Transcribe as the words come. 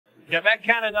Quebec,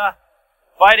 Canada,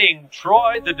 fighting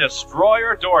Troy the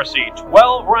Destroyer Dorsey,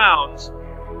 12 rounds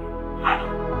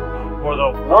for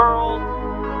the World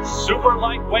Super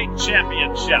Lightweight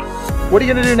Championship. What are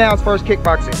you going to do now as far as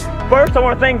kickboxing? First, I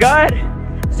want to thank God.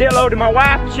 Say hello to my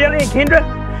wife, Shelly and Kendra.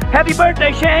 Happy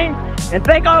birthday, Shane. And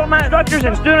thank all of my instructors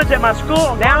and students at my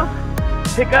school. Now,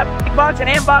 pick up kickboxing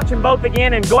and boxing both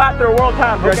again and go out there world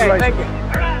title. Okay, thank you.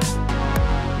 All right.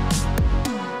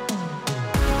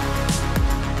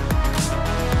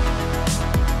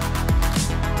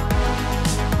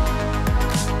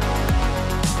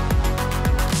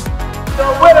 The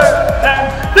winner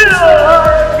and still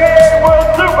our World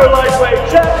Super Lightweight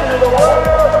Champion of the world,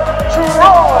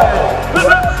 Troy the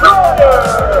Destroyer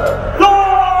Dorsey!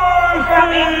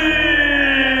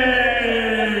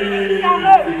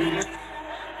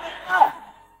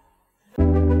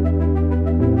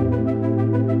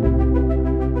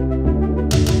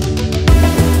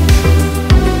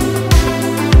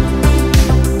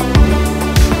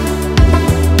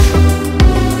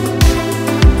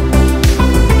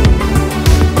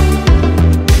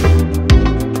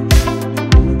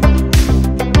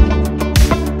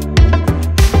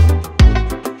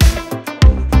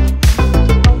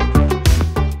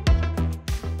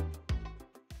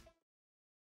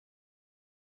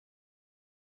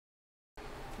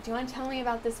 Do you want to tell me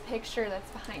about this picture that's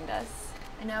behind us?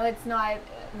 I know it's not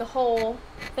the whole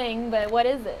thing, but what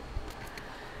is it?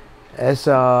 It's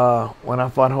when I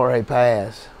fought Jorge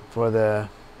Paz I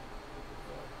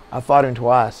fought him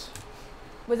twice.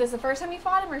 Was this the first time you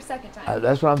fought him or second time?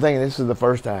 That's what I'm thinking. This is the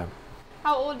first time.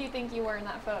 How old do you think you were in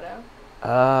that photo?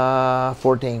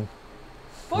 14.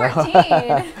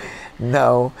 14?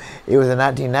 No, it was in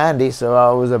 1990, so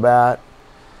I was about,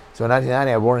 so in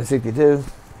 1990 I was born in 62,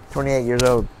 28 years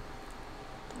old.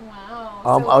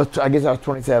 Wow. I guess I was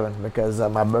 27 because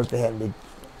my birthday hadn't been.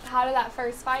 How did that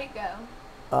first fight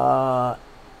go?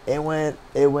 It went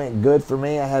good for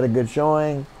me. I had a good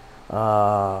showing.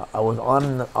 I was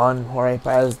on Jorge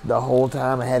Paz the whole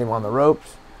time. I had him on the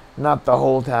ropes. Not the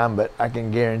whole time, but I can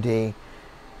guarantee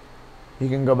you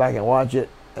can go back and watch it,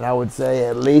 and I would say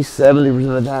at least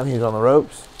 70% of the time he's on the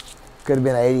ropes. Could have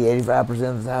been 80, 85%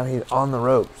 of the time he's on the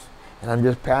ropes, and I'm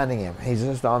just pounding him. He's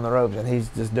just on the ropes, and he's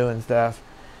just doing stuff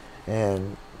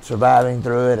and surviving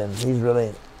through it, and he's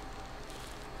really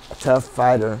a tough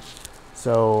fighter.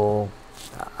 So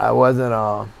I wasn't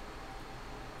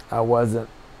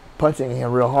punching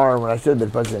him real hard when I should have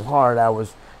been punching him hard. I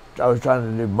was trying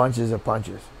to do bunches of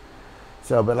punches.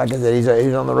 So, but like I said, he's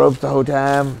on the ropes the whole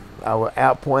time. I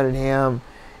outpointed him,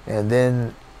 and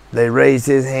then they raised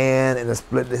his hand in a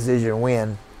split decision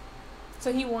win.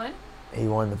 So he won? He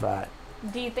won the fight.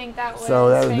 Do you think that was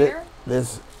fair?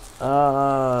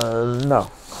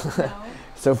 No.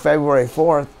 So February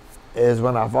 4th is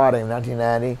when I fought him,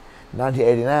 1990.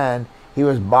 1989, he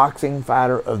was Boxing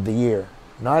Fighter of the Year.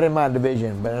 Not in my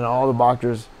division, but in all the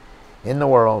boxers in the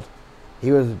world.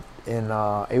 He was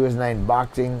named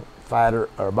Boxing Fighter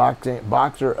or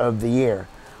Boxer of the Year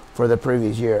for the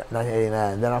previous year,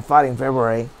 1989. Then I fought him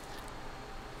February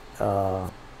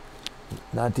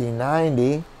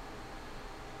 1990.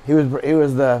 He was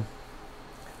the,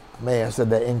 I may have said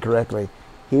that incorrectly.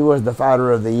 He was the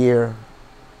Fighter of the Year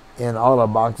in all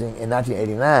of boxing in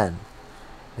 1989.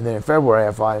 And then in February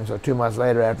I fought him, so 2 months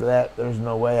later after that, there's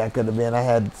no way I could have been. I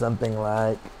had something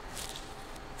like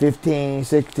 15,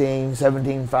 16,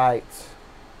 17 fights.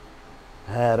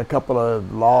 I had a couple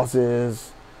of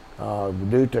losses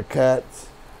due to cuts.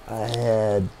 I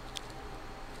had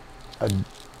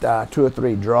 2 or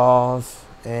 3 draws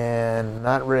and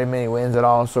not really many wins at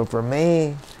all. So for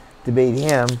me to beat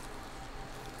him,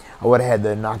 I would have had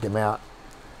to knock him out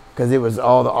because it was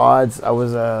all the odds. I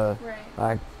was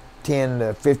like 10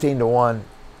 to 15 to 1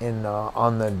 in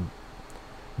on the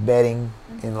betting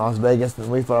in Las Vegas,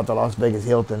 and we fought at the Las Vegas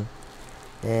Hilton,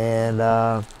 and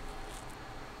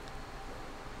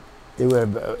it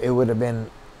would have been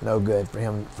no good for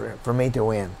him for me to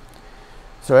win.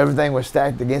 So everything was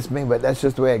stacked against me, but that's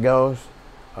just the way it goes.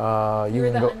 You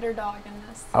were the underdog in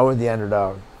this. I was the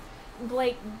underdog.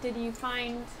 Blake, did you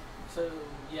find? So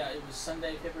yeah, it was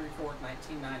Sunday, February 4th,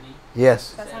 1990.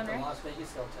 Yes. That sound at the right? Las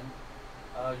Vegas Hilton.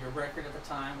 Your record at the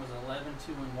time was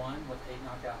 11-2-1 with 8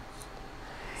 knockouts.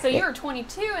 So you were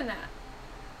 22 in that.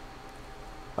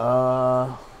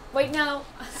 Wait, no,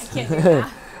 I can't do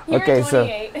that. You okay, were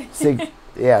 28. So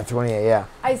 28, yeah.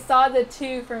 I saw the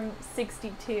 2 from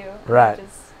 62. Right.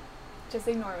 Just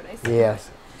ignore what I said.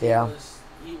 Yes. Yeah.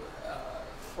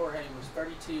 Jorge was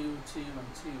 32-2-2 with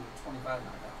 25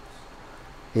 knockouts.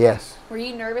 Yes. Were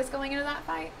you nervous going into that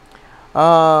fight?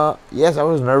 Yes, I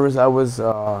was nervous. I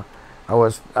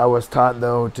I was taught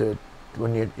though to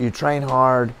when you train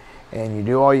hard and you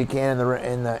do all you can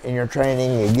in your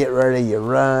training, you get ready, you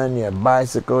run, you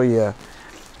bicycle,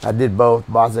 I did both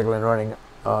bicycle and running,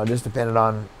 just depended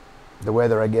on the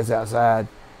weather I guess outside.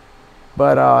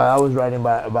 But I was riding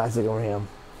a bicycle for him,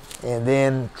 and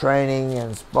then training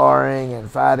and sparring and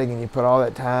fighting, and you put all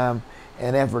that time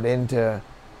and effort into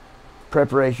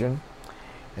preparation,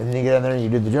 and then you get in there and you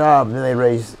do the job, and then they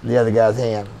raise the other guy's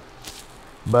hand.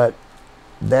 But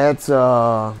that's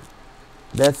kind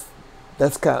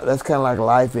of like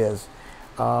life is.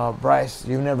 Bryce,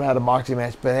 you've never had a boxing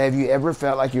match, but have you ever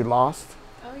felt like you lost?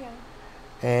 Oh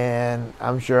yeah. And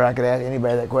I'm sure I could ask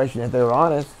anybody that question if they were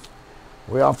honest.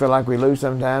 We all feel like we lose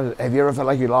sometimes. Have you ever felt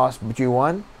like you lost but you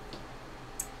won?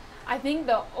 I think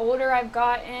the older I've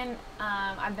gotten,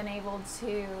 I've been able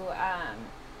to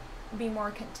be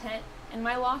more content in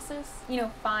my losses. You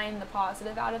know, find the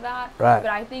positive out of that. Right. But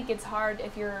I think it's hard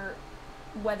if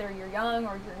whether you're young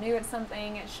or you're new at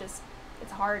something.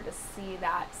 It's hard to see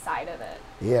that side of it.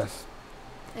 Yes.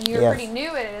 And you were pretty new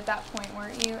at it at that point,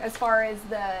 weren't you? As far as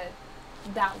that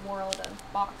world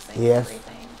of boxing and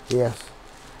everything. Yes.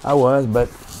 I was, but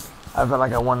I felt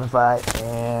like I won the fight,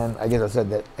 and I guess I said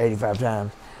that 85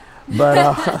 times. But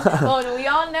well, we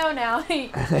all know now.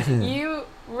 You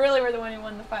really were the one who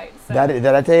won the fight. So. Did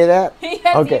I tell you that?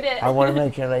 Yes, okay. you did. I want to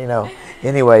make sure that you know.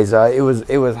 Anyways, it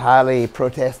was highly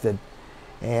protested,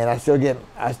 and I still get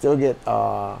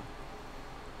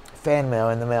fan mail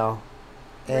in the mail,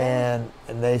 and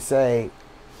they say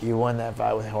you won that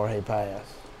fight with Jorge Paez.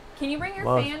 Can you bring your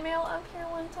fan mail up here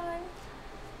one time?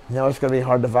 No, it's going to be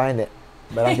hard to find it,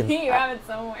 but I can. You have it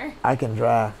somewhere. I can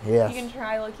try. Yes. You can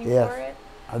try looking for it.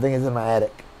 I think it's in my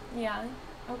attic. Yeah.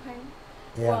 Okay.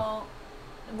 Yeah. Well,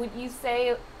 would you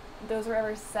say those were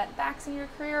ever setbacks in your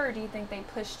career, or do you think they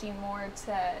pushed you more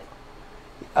to?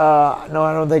 No,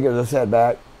 I don't think it was a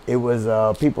setback. It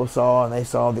was people saw and they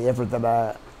saw the effort that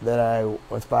I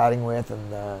was fighting with,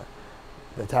 and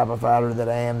the type of fighter that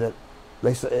I am. That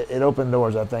it opened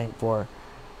doors, I think, for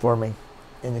me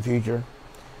in the future.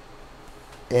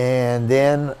 And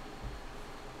then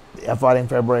I fought him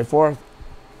February 4th,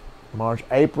 March,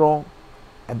 April.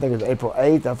 I think it was April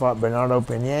 8th. I fought Bernardo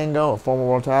Pinango, a former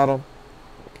world title,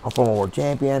 a former world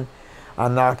champion. I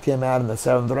knocked him out in the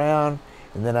 7th round.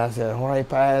 And then I said, Jorge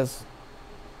Paez,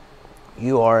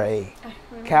 you are a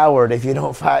coward if you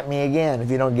don't fight me again, if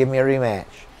you don't give me a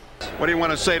rematch. What do you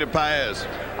want to say to Paez?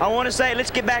 I want to say, let's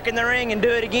get back in the ring and do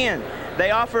it again. They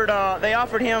offered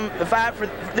him the fight for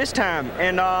this time,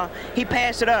 and he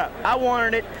passed it up. I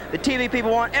wanted it. The TV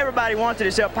people everybody wants it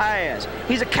except Paez.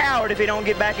 He's a coward if he don't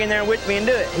get back in there with me and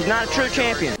do it. He's not a true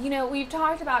champion. You know, we've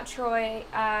talked about Troy,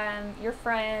 your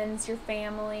friends, your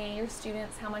family, your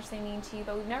students, how much they mean to you,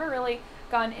 but we've never really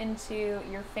gone into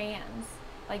your fans.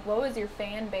 Like, what was your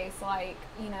fan base like,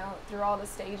 you know, through all the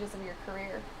stages of your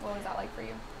career? What was that like for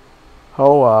you?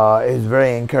 Oh, it was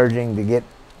very encouraging to get,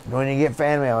 when you get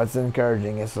fan mail, it's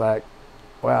encouraging. It's like,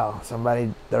 wow,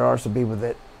 there are some people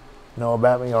that know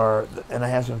about me, and I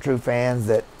have some true fans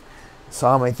that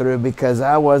saw me through, because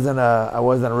I wasn't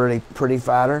a really pretty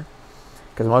fighter,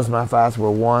 because most of my fights were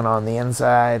won on the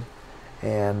inside,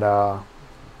 and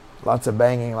lots of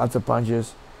banging, lots of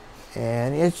punches,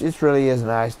 and it really is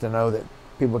nice to know that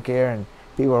people care and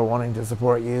people are wanting to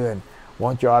support you and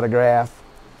want your autograph.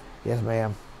 Yes,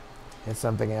 ma'am. It's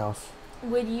something else.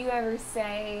 Would you ever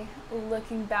say,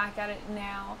 looking back at it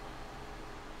now,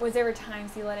 was there ever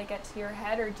times you let it get to your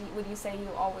head, or would you say you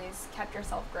always kept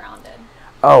yourself grounded?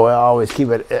 Oh, I always keep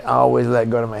it. I always let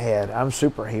it go to my head. I'm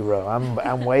superhero.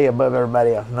 I'm way above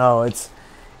everybody else. No, it's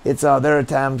there are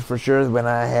times for sure when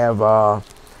I have.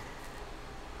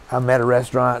 I'm at a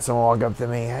restaurant. Someone walk up to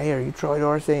me. Hey, are you Troy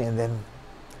Dorsey? And then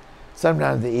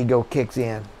sometimes the ego kicks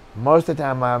in. Most of the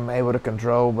time I'm able to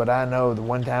control, but I know the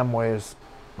one time was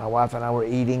my wife and I were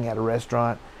eating at a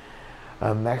restaurant,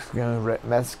 a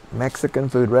Mexican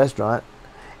food restaurant,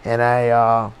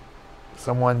 and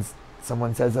someone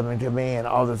said something to me, and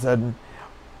all of a sudden,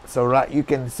 you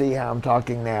can see how I'm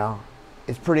talking now.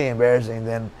 It's pretty embarrassing.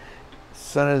 Then as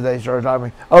soon as they started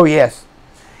talking, oh yes,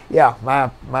 yeah,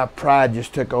 my pride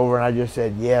just took over, and I just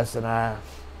said yes, and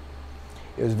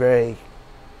it was very,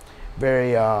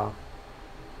 very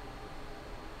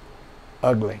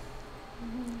ugly.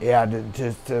 Mm-hmm. Yeah,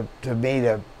 to me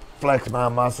to flex my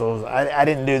muscles. I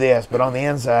didn't do this, but on the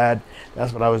inside,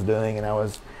 that's what I was doing, and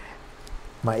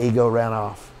my ego ran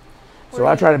off. So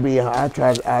I try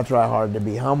hard to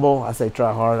be humble. I say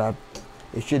try hard.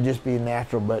 It should just be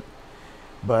natural, but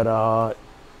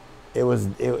it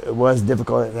was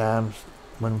difficult at times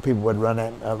when people would run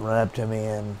up to me,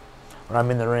 and when I'm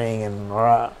in the ring,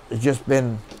 it's just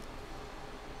been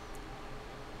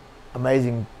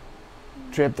amazing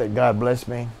trip that God blessed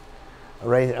me,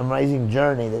 amazing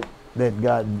journey that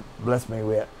God blessed me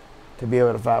with, to be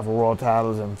able to fight for world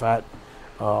titles and fight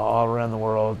all around the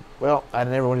world. Well, I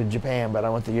never went to Japan, but I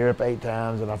went to Europe 8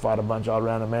 times, and I fought a bunch all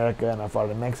around America, and I fought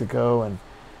in Mexico, and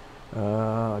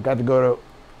I got to go to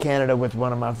Canada with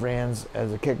one of my friends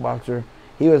as a kickboxer.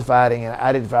 He was fighting, and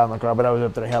I didn't fight on the card, but I was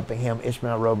up there helping him,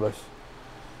 Ishmael Robles.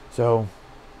 So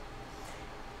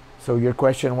your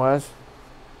question was?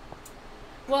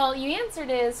 Well, you answered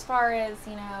it as far as,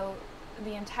 you know,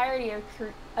 the entirety of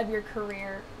your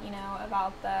career, you know,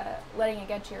 about the letting it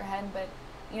get to your head. But,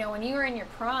 you know, when you were in your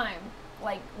prime,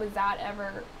 like, was that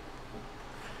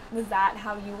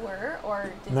how you were,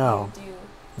 or did you do?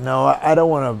 No, I don't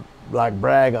want to, like,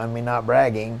 brag on me not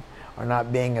bragging or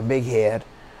not being a big head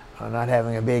or not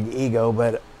having a big ego,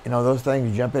 but, you know, those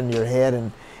things jump into your head,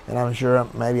 and I'm sure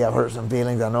maybe I've hurt some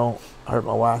feelings. I know I hurt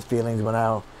my wife's feelings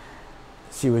when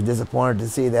she was disappointed to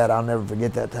see that. I'll never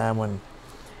forget that time when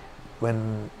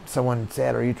someone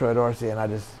said, "Are you Troy Dorsey?" And I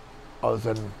just, all of a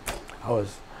sudden, I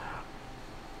was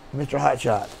Mr.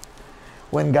 Hotshot.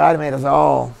 When God made us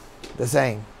all the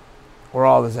same, we're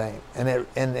all the same, and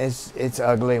it's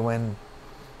ugly when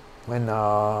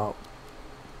I'll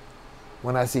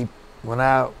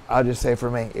just say, for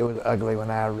me, it was ugly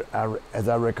when as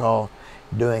I recall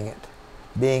doing it,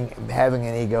 having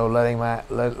an ego, letting my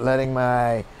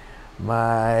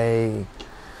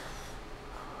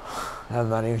I'm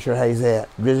not even sure how you say it,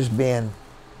 just being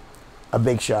a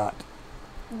big shot.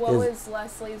 What was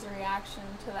Leslie's reaction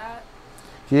to that?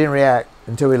 She didn't react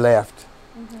until we left.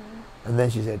 Mm-hmm. And then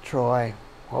she said, "Troy,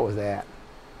 what was that?"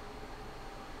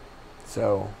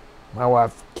 So my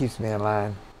wife keeps me in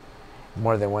line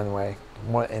more than one way.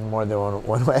 More than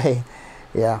one way.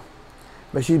 Yeah.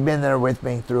 But she's been there with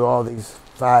me through all these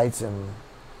fights and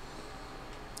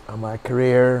my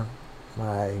career,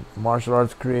 my martial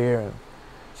arts career. And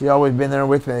she's always been there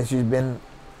with me, and she's been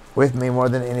with me more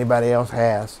than anybody else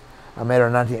has. I met her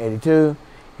in 1982.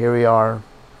 Here we are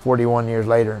 41 years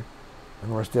later,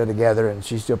 and we're still together, and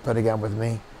she's still putting up with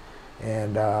me.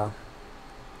 And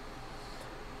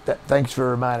thanks for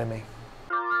reminding me.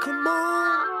 Come on.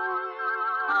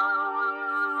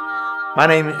 My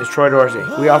name is Troy Dorsey.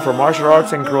 We offer martial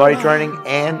arts and karate training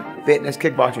and fitness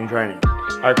kickboxing training.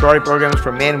 Our karate program is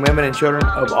for men, women, and children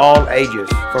of all ages.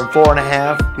 From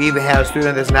 4.5, we even have a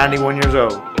student that's 91 years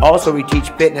old. Also, we teach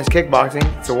fitness kickboxing.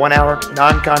 It's a 1-hour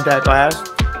non-contact class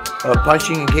of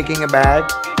punching and kicking a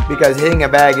bag, because hitting a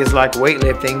bag is like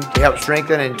weightlifting to help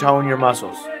strengthen and tone your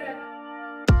muscles.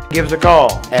 Give us a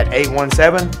call at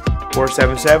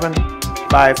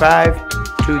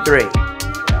 817-477-5523.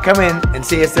 Come in and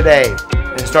see us today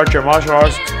and start your martial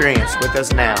arts experience with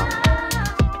us now.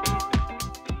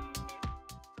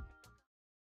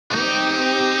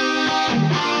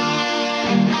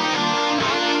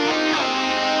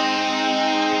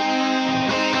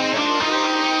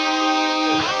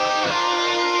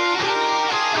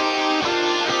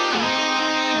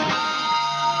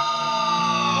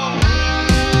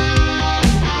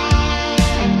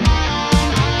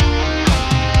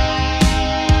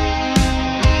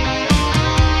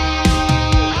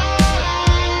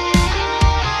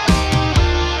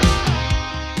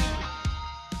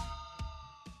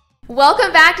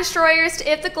 Welcome back, Destroyers, to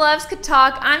If the Gloves Could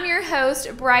Talk. I'm your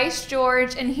host, Bryce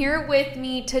George, and here with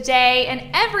me today and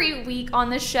every week on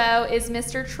the show is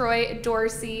Mr. Troy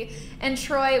Dorsey. And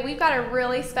Troy, we've got a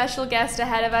really special guest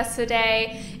ahead of us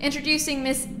today, introducing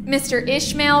Mr.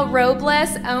 Ishmael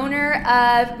Robles, owner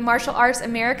of Martial Arts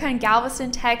America in Galveston,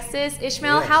 Texas.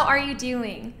 Ishmael, Yes. How are you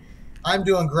doing? I'm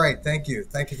doing great. Thank you.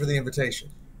 Thank you for the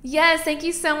invitation. Yes, thank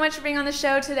you so much for being on the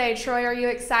show today. Troy, are you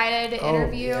excited to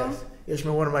interview? Yes.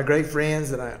 Ishmael, one of my great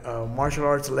friends and a martial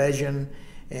arts legend,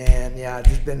 and yeah, I've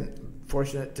just been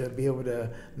fortunate to be able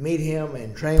to meet him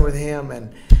and train with him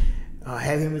and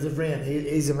have him as a friend.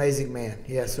 He's an amazing man.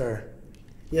 Yes, sir.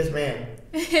 Yes, ma'am.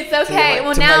 It's okay.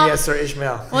 Yes, sir,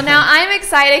 Ishmael. Well, now I'm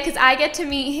excited because I get to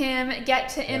meet him, get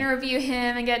to interview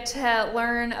him, and get to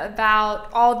learn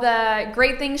about all the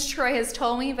great things Troy has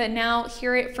told me, but now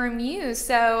hear it from you.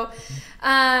 So,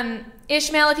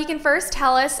 Ishmael, if you can first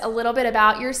tell us a little bit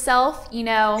about yourself,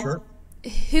 Sure.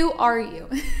 Who are you?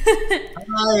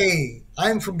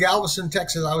 I'm from Galveston,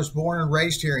 Texas. I was born and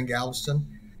raised here in Galveston,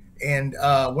 and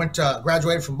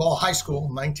graduated from Ball High School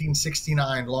in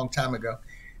 1969, a long time ago.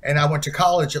 And I went to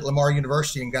college at Lamar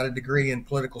University and got a degree in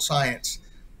political science.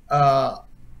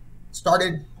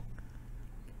 Started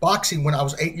boxing when I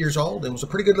was 8 years old and was a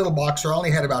pretty good little boxer. I only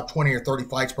had about 20 or 30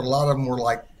 fights, but a lot of them were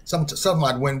like, some of them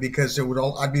I'd win because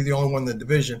I'd be the only one in the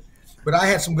division. But I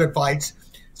had some good fights.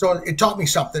 So it taught me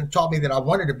something. It taught me that I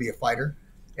wanted to be a fighter.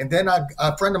 And then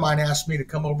a friend of mine asked me to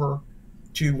come over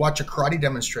to watch a karate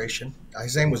demonstration.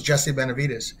 His name was Jesse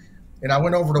Benavides. And I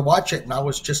went over to watch it, and I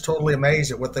was just totally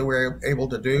amazed at what they were able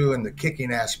to do and the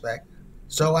kicking aspect.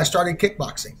 So I started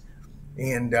kickboxing.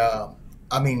 And,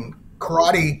 I mean,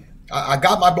 karate, I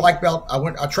got my black belt.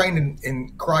 I trained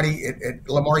in karate at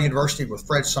Lamar University with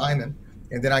Fred Simon.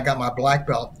 And then I got my black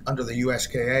belt under the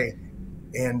USKA.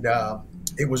 And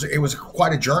it was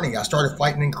quite a journey. I started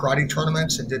fighting in karate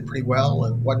tournaments and did pretty well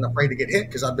and wasn't afraid to get hit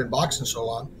because I've been boxing so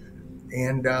long.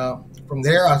 And from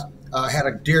there, I had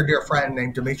a dear friend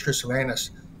named Demetrius Savanas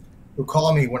who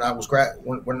called me when I was right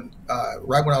when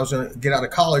I was going to get out of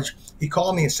college. He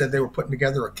called me and said they were putting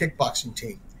together a kickboxing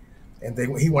team, and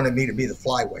he wanted me to be the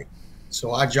flyweight.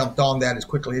 So I jumped on that as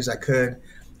quickly as I could,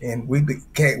 and we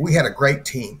had a great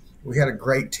team. We had a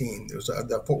great team. It was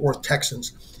the Fort Worth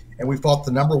Texans, and we fought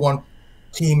the #1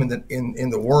 team in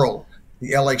the world,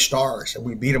 the LA Stars, and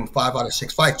we beat them 5 out of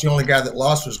 6 fights. The only guy that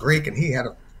lost was Greek, and he had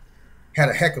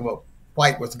a heck of a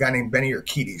fight with a guy named Benny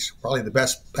Urquidez, probably the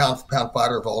best pound-for-pound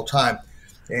fighter of all time,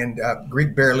 and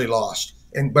Greek barely lost.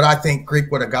 But I think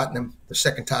Greek would have gotten him the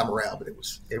second time around, but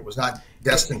it was not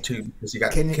destined to because he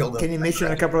got killed. Can you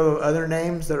mention a couple of other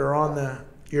names that are on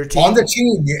your team? On the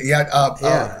team,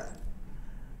 yeah.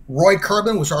 Roy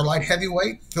Kerbin was our light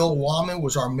heavyweight. Phil Wallman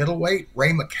was our middleweight.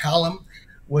 Ray McCallum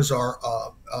was our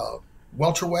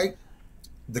welterweight.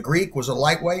 The Greek was a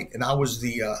lightweight, and I was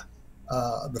the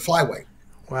flyweight.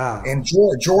 Wow. And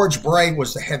George Bray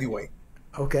was the heavyweight.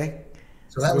 Okay.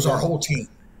 So that was our whole team.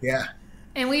 Yeah.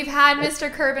 And we've had Mr.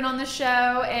 Kerbin on the show,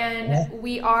 and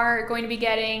we are going to be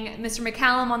getting Mr.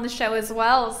 McCallum on the show as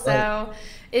well. So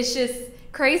it's just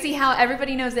crazy how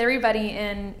everybody knows everybody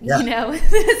in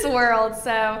this world.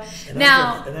 So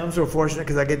I'm so fortunate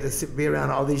because I get to be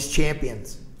around all these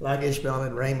champions like Ishmael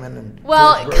and Raymond and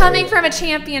coming from a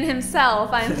champion himself,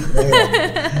 I'm.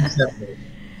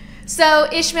 So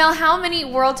Ishmael, how many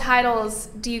world titles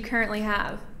do you currently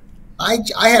have?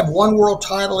 I have 1 world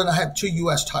title and I have 2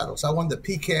 U.S. titles. I won the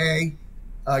PKA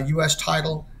U.S.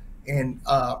 title, and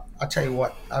I'll tell you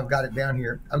what, I've got it down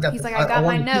here. I got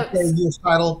my notes. PKA U.S.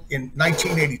 title in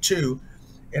 1982,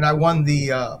 and I won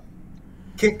the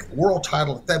kick world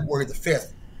title February the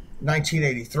 5th,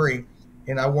 1983,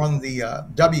 and I won the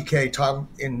WK title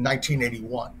in 1981.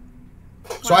 Wow.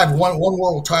 So I have one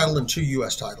world title and 2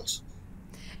 U.S. titles.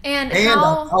 And I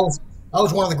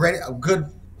was one of the good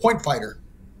point fighter.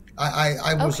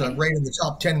 I was rated in the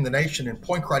top 10 in the nation in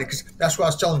point karate because that's what I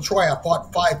was telling Troy. I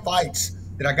fought 5 fights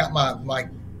that I got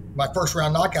my first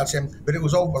round knockouts in, but it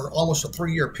was over almost a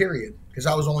 3-year period because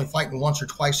I was only fighting once or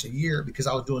twice a year because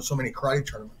I was doing so many karate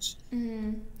tournaments.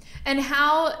 Mm-hmm. And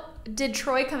how did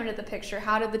Troy come into the picture?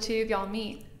 How did the two of y'all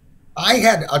meet? I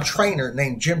had a trainer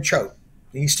named Jim Choate.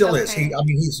 He still is.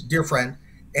 He's a dear friend.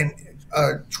 And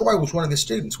Troy was one of his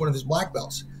students, one of his black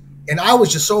belts. And I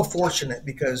was just so fortunate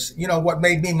because, what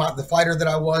made me the fighter that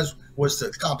I was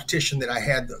the competition that I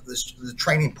had, the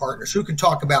training partners who can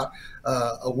talk about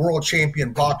a world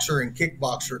champion boxer and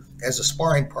kickboxer as a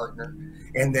sparring partner.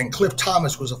 And then Cliff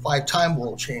Thomas was a 5-time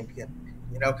world champion,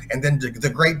 and then the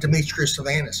great Demetrius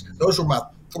Savanas. Those were my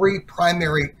 3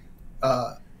 primary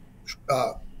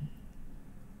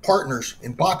partners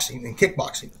in boxing and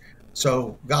kickboxing.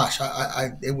 So, gosh,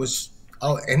 it was.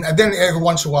 Oh, and then every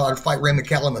once in a while I'd fight Ray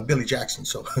McCallum and Billy Jackson,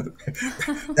 so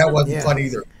that wasn't fun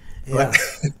either. Yeah.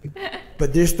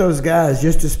 But just those guys,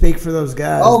 just to speak for those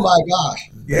guys. Oh my gosh!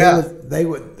 Yeah, they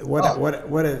would. What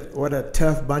a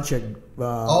tough bunch of.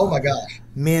 Oh my gosh!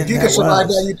 Men. If you can survive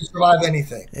that, you can survive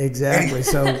anything. Exactly.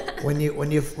 So when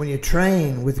you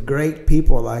train with great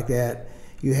people like that,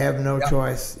 you have no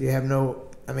choice. You have no.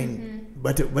 I mean.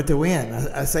 But to win,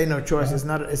 I say no choice. It's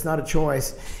not a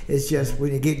choice. It's just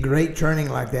when you get great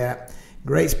training like that,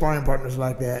 great sparring partners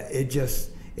like that, it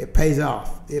pays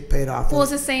off. It paid off. Well, it's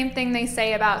the same thing they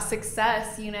say about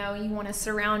success. You want to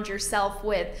surround yourself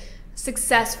with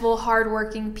successful,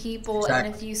 hardworking people, exactly.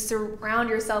 And if you surround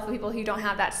yourself with people who don't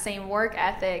have that same work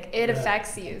ethic, it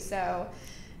affects you. So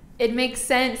it makes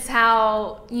sense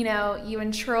how you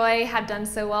and Troy have done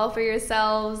so well for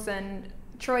yourselves. And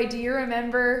Troy, do you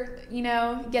remember,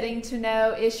 getting to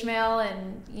know Ishmael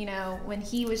and, when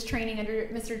he was training under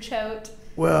Mr. Choate?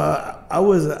 Well, I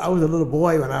was a little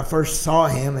boy when I first saw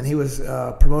him, and he was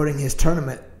promoting his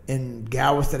tournament in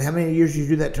Galveston. How many years did you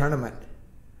do that tournament?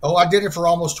 Oh, I did it for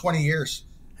almost 20 years.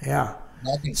 Yeah.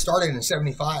 I think started in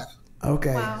 75.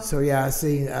 Okay. Wow. So, yeah, I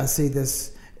see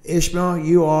this. Ishmael,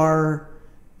 you are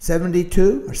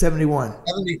 72 or 71?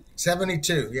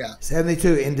 72, yeah.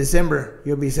 72. In December,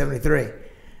 you'll be 73.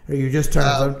 Or you just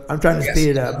turned. I'm trying to speed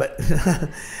it up, but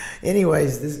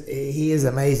anyways, he is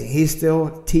amazing. He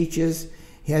still teaches.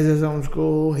 He has his own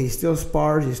school. He still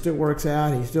spars. He still works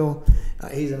out. He's still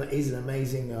he's an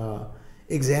amazing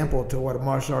example to what a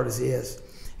martial artist is.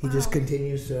 He just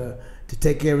continues to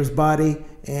take care of his body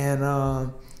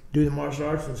and do the martial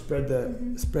arts and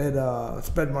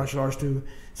spread martial arts to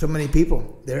so many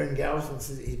people. They're in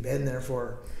Galveston. He's been there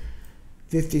for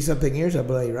 50-something years, I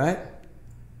believe, right?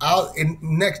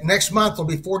 Next month will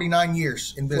be 49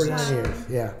 years in business. 49 years,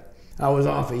 yeah. I was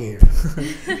off a year.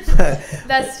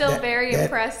 That's still very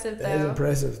impressive, though. That is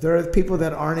impressive. There are people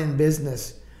that aren't in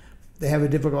business. They have a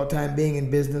difficult time being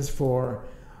in business for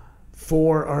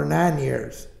 4 or 9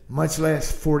 years, much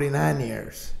less 49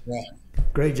 years. Yeah.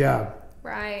 Great job.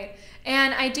 Right.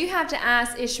 And I do have to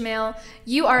ask, Ishmael,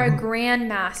 you are a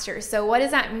grandmaster. So what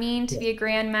does that mean to be a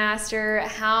grandmaster?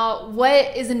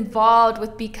 What is involved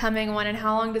with becoming one, and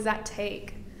how long does that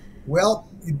take? Well,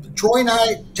 Troy and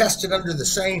I tested under the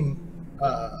same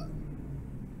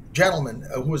gentleman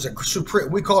who was a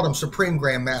supreme. We called him Supreme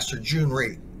Grandmaster June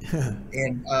Ree,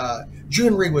 and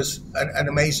June Ree was an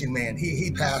amazing man. He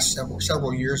passed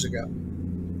several years ago,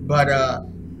 but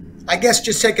I guess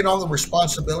just taking on the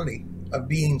responsibility of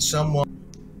being someone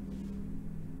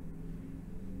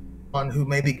who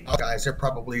maybe guys are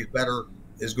probably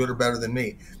as good or better than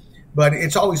me, but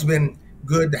it's always been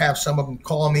good to have some of them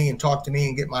call me and talk to me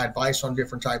and get my advice on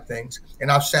different type things.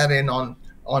 And I've sat in on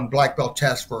black belt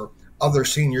tests for other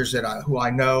seniors who I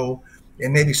know,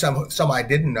 and maybe some I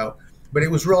didn't know. But it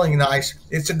was really nice.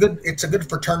 It's a good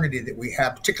fraternity that we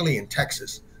have, particularly in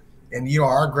Texas. And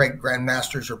our great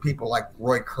grandmasters are people like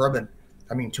Roy Kerbin.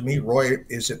 I mean, to me, Roy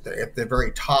is at the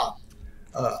very top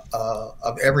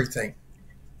of everything,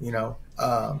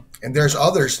 And there's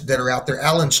others that are out there.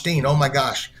 Alan Steen, oh my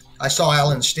gosh. I saw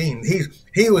Alan Steen.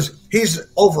 He's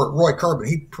over at Roy Kerbin.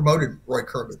 He promoted Roy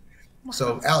Kerbin. Wow.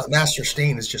 So Master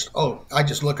Steen is I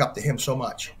just look up to him so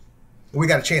much. We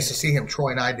got a chance to see him.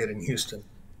 Troy and I did in Houston.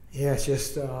 Yeah, it's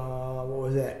just what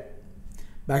was that?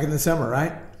 Back in the summer,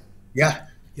 right? Yeah.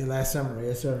 Yeah, last summer.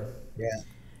 Yes, sir. Yeah.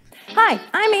 Hi,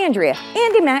 I'm Andrea,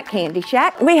 Andy Mac Candy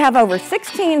Shack. We have over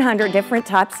 1,600 different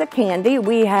types of candy.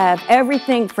 We have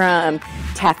everything from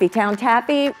Taffy Town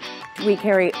Taffy. We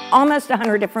carry almost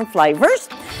 100 different flavors.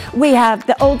 We have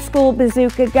the old school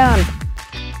bazooka gum.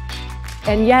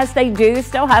 And yes, they do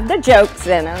still have the jokes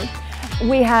in them.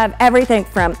 We have everything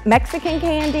from Mexican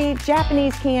candy,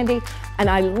 Japanese candy, and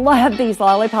I love these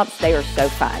lollipops. They are so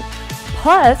fun.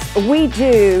 Plus, we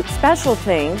do special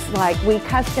things like we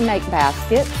custom make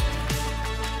baskets.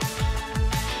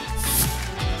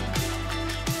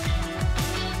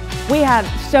 We have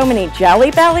so many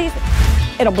Jelly Bellies,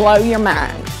 it'll blow your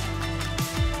mind.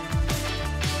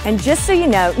 And just so you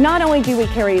know, not only do we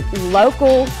carry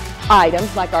local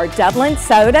items like our Dublin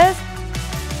sodas,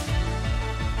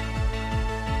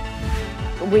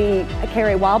 we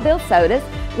carry Wild Bill Sodas,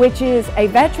 which is a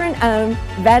veteran-owned,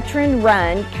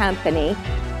 veteran-run company.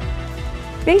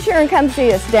 Be sure and come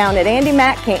see us down at Andy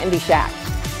Mac Candy Shack.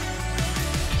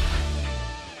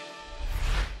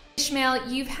 Ishmael,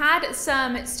 you've had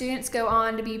some students go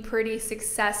on to be pretty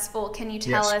successful. Can you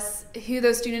tell us who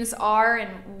those students are and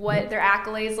what their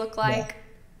accolades look like? Yeah.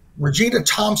 Regina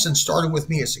Thompson started with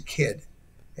me as a kid,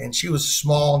 and she was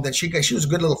small, and then she was a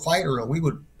good little fighter, and we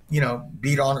would,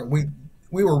 beat on her.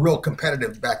 We were real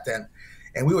competitive back then,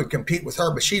 and we would compete with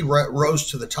her, but she rose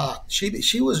to the top.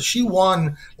 She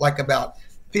won like about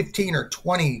 15 or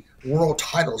 20 world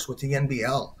titles with the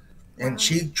NBL, and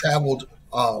she traveled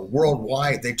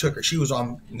worldwide. They took her. She was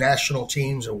on national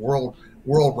teams and world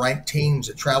ranked teams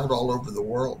that traveled all over the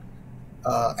world.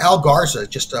 Al Garza,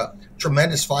 just a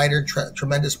tremendous fighter,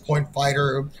 tremendous point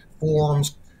fighter,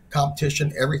 forms,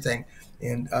 competition, everything.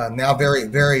 And now very,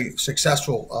 very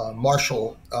successful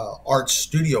martial arts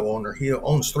studio owner. He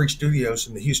owns 3 studios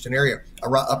in the Houston area,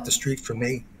 up the street from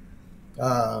me.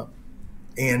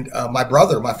 And my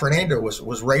brother, my Fernando,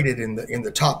 was rated in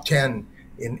the top 10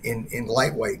 in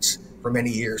lightweights for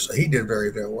many years. So he did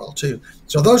very, very well too.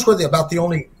 So those were about the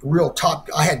only real top.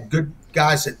 I had good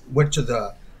guys that went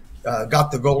to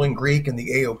got the Golden Greek and the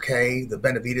AOK, the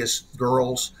Benavides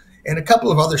girls, and a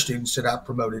couple of other students that I've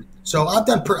promoted. So I've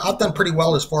done pretty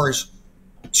well as far as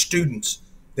students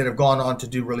that have gone on to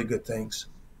do really good things.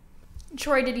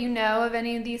 Troy, did you know of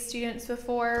any of these students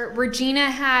before?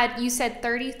 Regina you said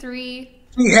 33.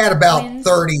 She had about wins?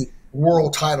 30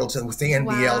 world titles, and with the NBL,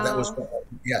 wow. That was,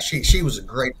 she was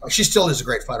she still is a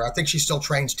great fighter. I think she still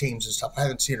trains teams and stuff. I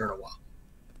haven't seen her in a while.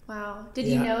 Wow. Did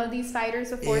you know of these fighters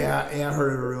before? Yeah, I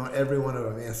heard of every one of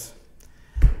them, yes.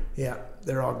 Yeah,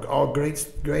 they're all great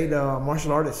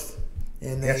martial artists.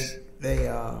 And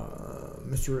Mr.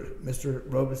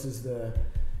 Robus is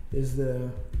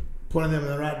the pointed them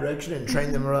in the right direction and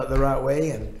trained them the right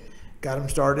way and got them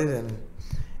started,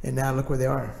 and now look where they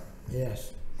are.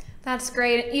 Yes. That's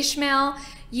great. Ishmael,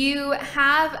 you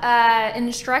have an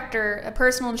instructor, a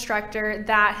personal instructor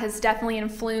that has definitely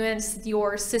influenced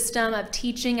your system of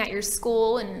teaching at your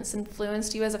school and has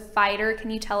influenced you as a fighter.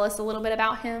 Can you tell us a little bit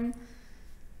about him?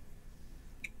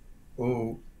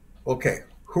 Oh, okay.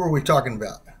 Who are we talking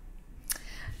about?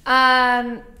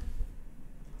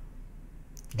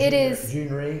 It is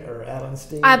June Rhee or Alan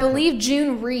Steen? I believe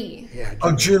June Rhee. Yeah.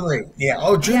 June Rhee. Yeah.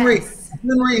 Oh, June Rhee. Yes.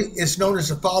 June Rhee is known as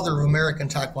the father of American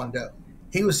Taekwondo.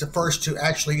 He was the first to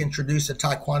actually introduce a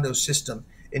Taekwondo system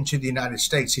into the United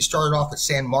States. He started off at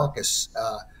San Marcos,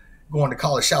 going to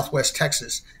college, Southwest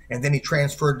Texas, and then he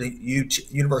transferred to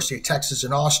University of Texas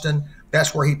in Austin.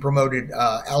 That's where he promoted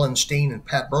Alan Steen and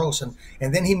Pat Burleson,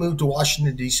 and then he moved to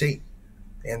Washington, D.C.,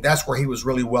 and that's where he was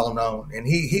really well known. And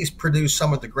he's produced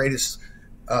some of the greatest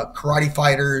karate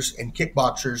fighters and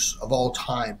kickboxers of all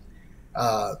time.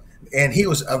 And he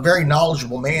was a very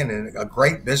knowledgeable man and a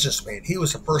great businessman. He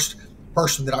was the first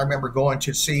person that I remember going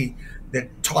to see that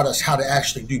taught us how to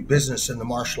actually do business in the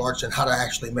martial arts and how to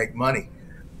actually make money.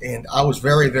 And I was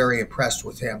very, very impressed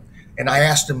with him. And I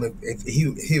asked him if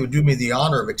he would do me the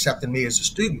honor of accepting me as a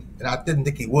student. And I didn't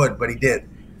think he would, but he did.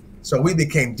 So we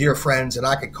became dear friends, and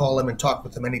I could call him and talk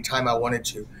with him anytime I wanted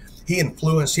to. He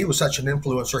was such an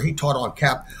influencer. He taught on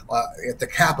at the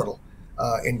Capitol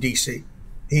in D.C.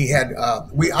 He had,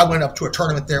 I went up to a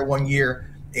tournament there one year,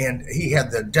 and he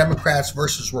had the Democrats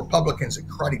versus Republicans at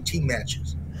karate team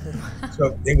matches.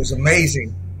 So it was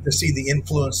amazing to see the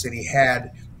influence that he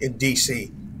had in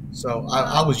D.C. So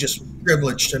I was just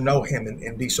privileged to know him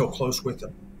and be so close with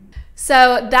him.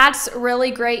 So that's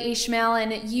really great, Ishmael,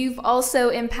 and you've also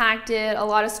impacted a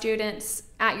lot of students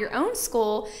at your own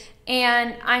school,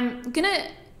 and I'm going to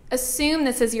assume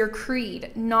this is your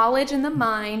creed: knowledge in the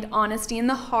mind, honesty in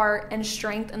the heart, and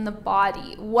strength in the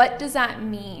body. What does that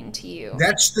mean to you?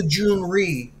 That's the June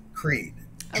Rhee creed.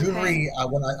 Okay. June Rhee,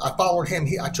 when I followed him,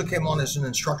 I took him on as an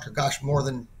instructor, gosh, more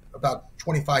than about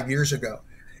 25 years ago.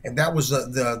 And that was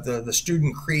the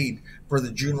student creed for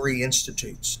the June Rhee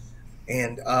Institutes.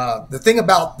 And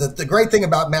the great thing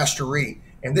about Master Rhee,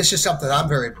 and this is something I'm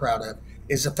very proud of,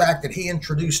 is the fact that he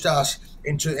introduced us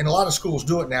into, and a lot of schools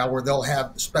do it now, where they'll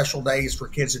have special days for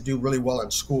kids that do really well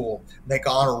in school, make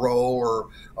honor roll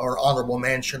or honorable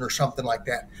mention or something like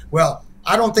that. Well,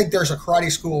 I don't think there's a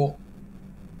karate school,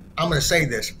 I'm going to say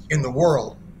this, in the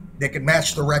world that can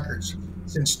match the records.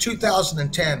 Since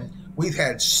 2010, we've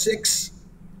had 6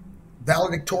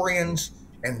 valedictorians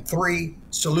and 3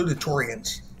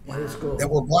 salutatorians that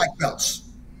were black belts.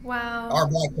 Wow. Our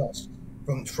black belts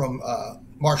from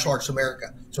Martial Arts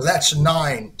America. So that's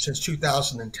 9 since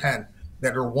 2010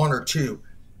 that are 1 or 2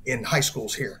 in high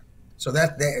schools here. So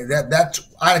that's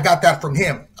I got that from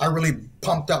him. I really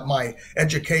pumped up my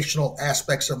educational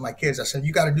aspects of my kids. I said,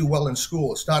 you got to do well in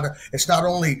school. It's not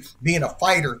only being a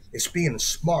fighter, it's being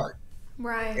smart.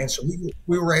 Right. And so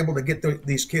we were able to get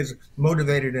these kids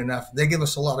motivated enough. They give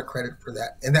us a lot of credit for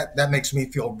that. And that makes me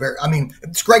feel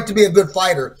it's great to be a good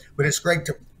fighter, but it's great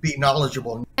to be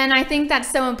knowledgeable. And I think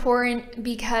that's so important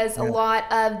because a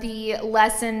lot of the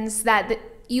lessons that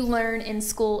you learn in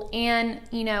school and,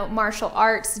 martial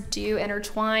arts do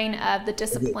intertwine of the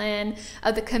discipline,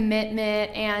 of the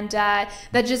commitment, and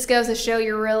that just goes to show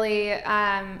you're really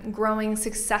growing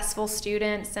successful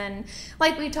students. And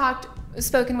like we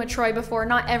spoken with Troy before,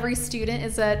 not every student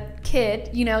is a kid.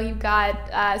 You've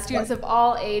got students of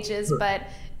all ages, but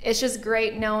it's just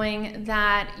great knowing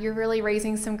that you're really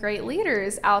raising some great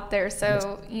leaders out there.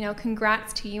 So,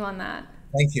 congrats to you on that.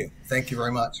 Thank you. Thank you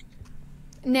very much.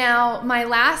 Now, my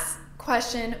last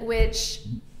question, which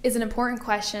is an important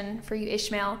question for you,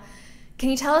 Ishmael,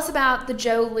 can you tell us about the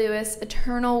Joe Louis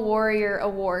Eternal Warrior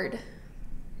Award?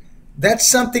 That's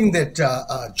something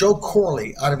that Joe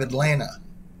Corley out of Atlanta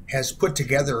has put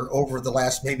together over the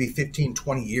last maybe 15,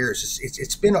 20 years.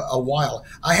 It's been a while.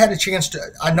 I had a chance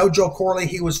I know Joe Corley.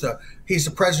 He's the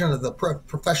president of the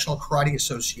Professional Karate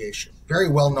Association. Very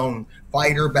well-known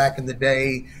fighter back in the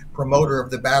day, promoter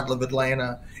of the Battle of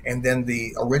Atlanta, and then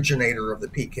the originator of the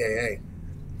PKA.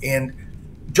 And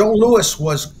Joe Louis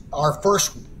was our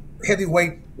first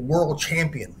heavyweight world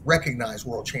champion, recognized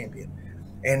world champion.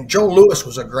 And Joe Louis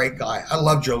was a great guy. I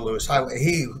love Joe Louis.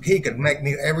 He could make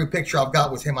me, every picture I've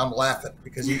got with him, I'm laughing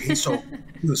because he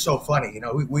was so funny.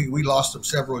 We lost him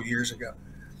several years ago.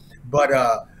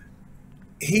 But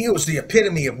he was the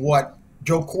epitome of what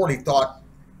Joe Corley thought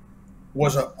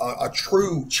was a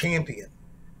true champion.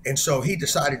 And so he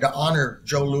decided to honor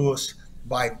Joe Louis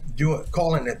by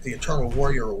calling it the Eternal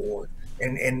Warrior Award.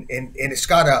 and it's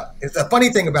got the funny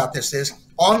thing about this is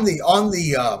on the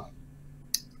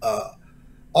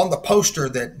poster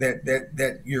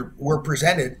that we're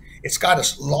presented, it's got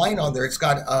a line on there. It's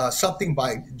got something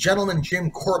by Gentleman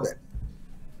Jim Corbett,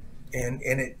 and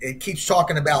it keeps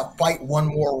talking about fight one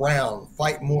more round,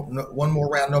 one more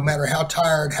round, no matter how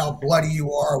tired, how bloody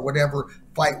you are, whatever,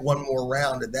 fight one more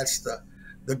round, and that's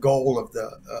the goal of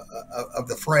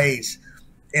the phrase.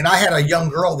 And I had a young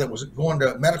girl that was going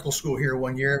to medical school here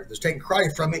one year, was taking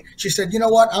karate from me. She said, "You know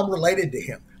what? I'm related to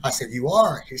him." I said, "You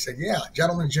are?" She said, "Yeah,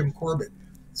 Gentleman Jim Corbett."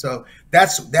 So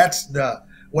that's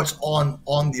what's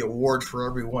on the award for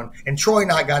everyone. And Troy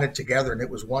and I got it together, and it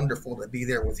was wonderful to be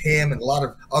there with him and a lot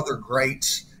of other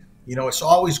greats. You know, it's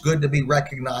always good to be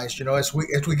recognized. You know, as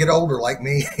we get older, like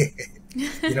me,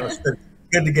 you know, it's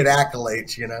good to get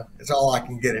accolades. You know, it's all I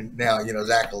can get in now. You know, is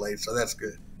accolades. So that's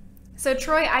good. So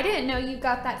Troy, I didn't know you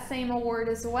got that same award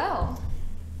as well.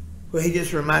 Well, he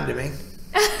just reminded me.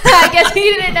 I guess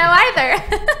you didn't know either.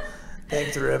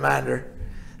 Thanks for the reminder.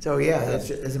 So yeah,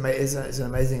 it's an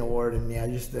amazing award, and yeah,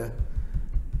 just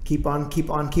keep on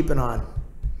keeping on,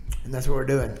 and that's what we're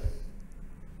doing.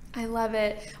 I love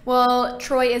it. Well,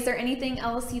 Troy, is there anything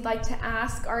else you'd like to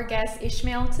ask our guest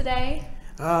Ishmael today?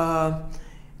 Well,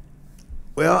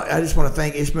 I just want to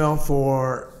thank Ishmael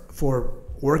for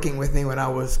working with me when I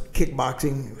was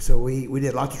kickboxing. So we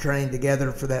did lots of training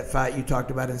together for that fight you talked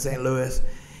about in St. Louis,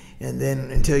 and then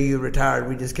until you retired,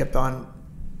 we just kept on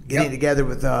getting together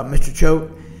with Mr. Choate,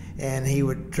 and he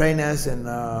would train us and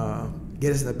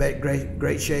get us in the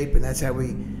great shape, and that's how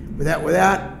we,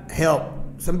 without help.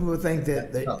 Some people think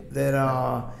that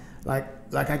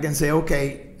like I can say,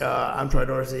 okay, I'm Troy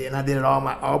Dorsey, and I did it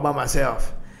all by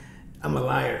myself. I'm a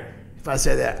liar if I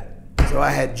say that. So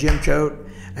I had Jim Choate,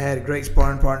 I had great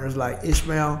sparring partners like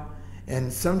Ishmael,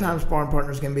 and sometimes sparring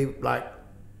partners can be like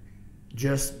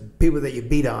just people that you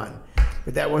beat on,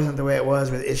 but that wasn't the way it was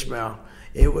with Ishmael.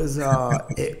 It was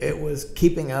it was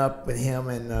keeping up with him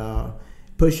and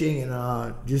pushing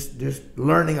and just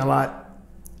learning a lot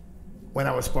when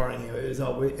I was sparring him.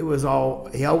 It was all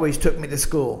he always took me to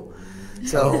school.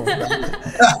 So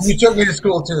you took me to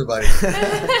school too, buddy.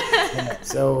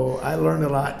 So I learned a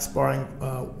lot sparring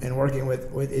and working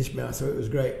with Ishmael. So it was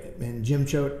great, and Jim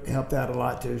Choate helped out a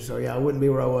lot too. So yeah, I wouldn't be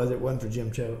where I was if it wasn't for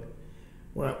Jim Choate,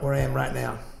 where I am right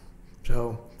now.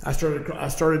 So I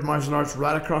started martial arts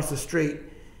right across the street.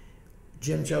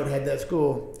 Jim Choate had that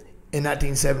school in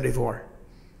 1974,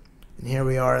 and here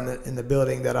we are in the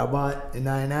building that I bought in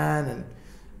 '99 and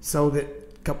sold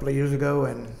it a couple of years ago.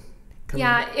 And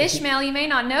yeah, Ishmael, you may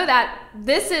not know that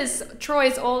this is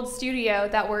Troy's old studio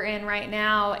that we're in right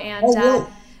now, and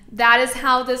that is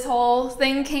how this whole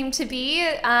thing came to be.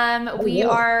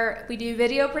 We do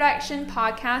video production,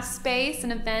 podcast space,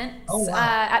 and events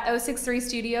at 063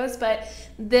 Studios, but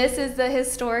this is the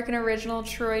historic and original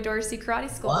Troy Dorsey Karate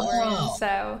School. Wow.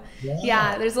 So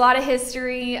yeah, there's a lot of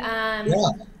history.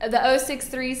 The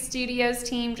 063 Studios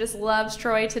team just loves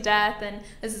Troy to death, and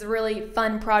this is a really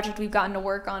fun project we've gotten to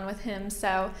work on with him.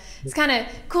 So it's kind of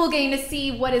cool getting to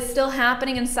see what is still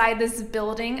happening inside this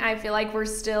building. I feel like we're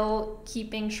still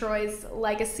keeping Troy's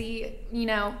legacy, you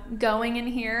know, going in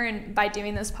here, and by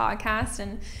doing this podcast.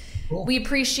 And we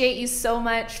appreciate you so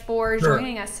much for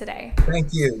joining us today.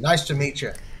 Thank you. Nice to meet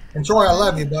you. And Troy, I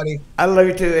love you, buddy. I love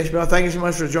you too, Ishmael. Thank you so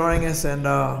much for joining us, and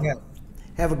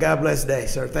have a God bless day,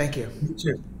 sir. Thank you. You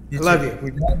too. I love you.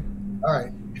 We done? All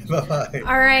right. Bye-bye.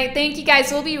 All right. Thank you,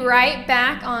 guys. We'll be right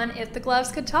back on If the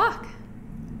Gloves Could Talk.